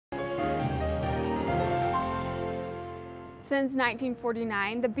Since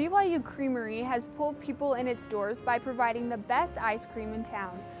 1949, the BYU Creamery has pulled people in its doors by providing the best ice cream in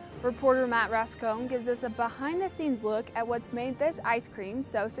town. Reporter Matt Rascone gives us a behind-the-scenes look at what's made this ice cream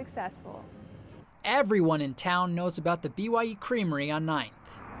so successful. Everyone in town knows about the BYU Creamery on 9th.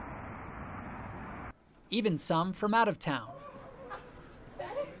 Even some from out of town.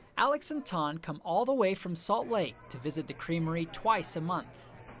 Alex and Ton come all the way from Salt Lake to visit the Creamery twice a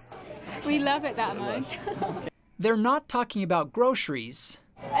month. We love it that much. They're not talking about groceries.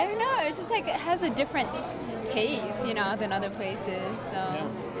 I don't know, it's just like it has a different taste, you know, than other places. So,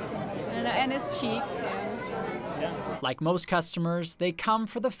 and it's cheap too. So. Like most customers, they come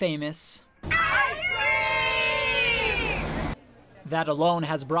for the famous Ice cream! That alone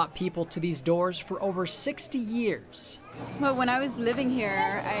has brought people to these doors for over 60 years. Well, when I was living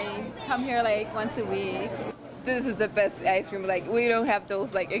here, I come here like once a week. This is the best ice cream. Like, we don't have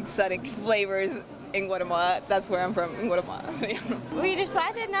those like exotic flavors in Guatemala. That's where I'm from, in Guatemala. So, yeah. We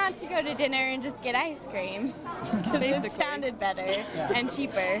decided not to go to dinner and just get ice cream because it sounded better and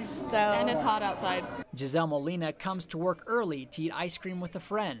cheaper. So, and it's hot outside. Giselle Molina comes to work early to eat ice cream with a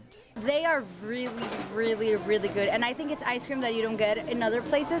friend. They are really, really, really good, and I think it's ice cream that you don't get in other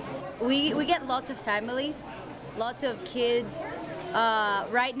places. We get lots of families, lots of kids.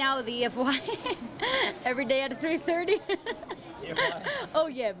 Right now, the EFY every day at 3:30. Oh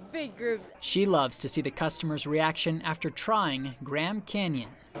yeah, big groups. She loves to see the customers' reaction after trying Graham Canyon.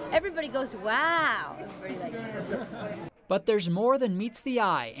 Everybody goes, wow. Everybody likes it. But there's more than meets the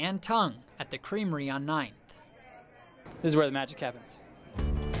eye and tongue at the Creamery on 9th. This is where the magic happens.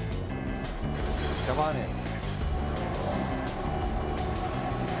 Come on in.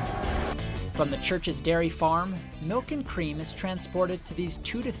 From the church's dairy farm, milk and cream is transported to these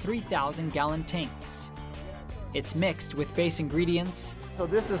 2,000 to 3,000 gallon tanks. It's mixed with base ingredients. So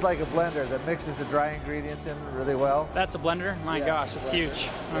this is like a blender that mixes the dry ingredients in really well. That's a blender? My gosh, it's huge.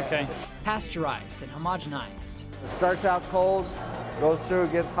 Okay. Pasteurized and homogenized. It starts out cold, goes through,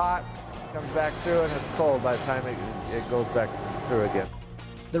 gets hot, comes back through, and it's cold by the time it goes back through again.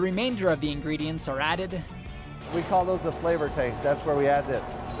 The remainder of the ingredients are added. We call those the flavor tanks. That's where we add the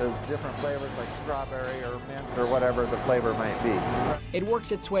different flavors like strawberry or mint or whatever the flavor might be. It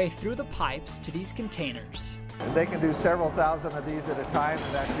works its way through the pipes to these containers. And they can do several thousand of these at a time,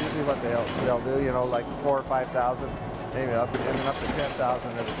 and that's usually what they'll do, you know, like 4,000 or 5,000, maybe up to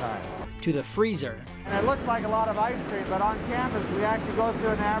 10,000 at a time. To the freezer. And it looks like a lot of ice cream, but on campus we actually go through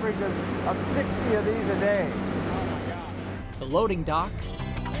an average of 60 of these a day. The loading dock.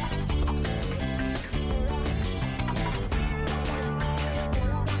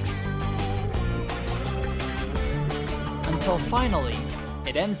 Until finally,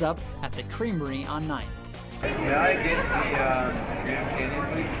 it ends up at the Creamery on 9th. Can I get the Grand Canyon,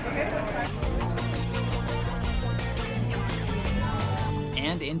 please?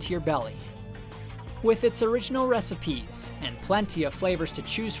 And into your belly. With its original recipes and plenty of flavors to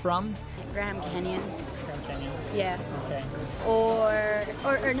choose from. Graham Canyon. Graham Canyon? Yeah. Okay. Or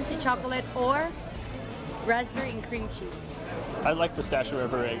earnestly chocolate or raspberry and cream cheese. I like pistachio or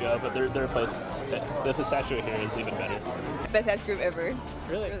Borrego, but their place, the pistachio here is even better. Best ice cream ever.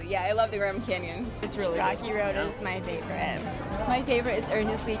 Really? Yeah, I love the Grand Canyon. It's really Rocky good. Road is my favorite. My favorite is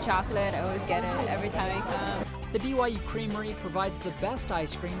earnestly chocolate. I always get it every time I come. The BYU Creamery provides the best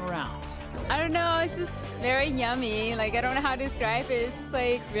ice cream around. I don't know, it's just very yummy. Like, I don't know how to describe it. It's just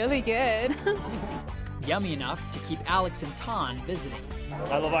like really good. Yummy enough to keep Alex and Ton visiting.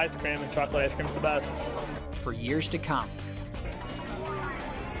 I love ice cream, and chocolate ice cream's the best. For years to come.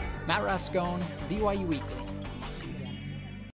 Matt Rascone, BYU Weekly.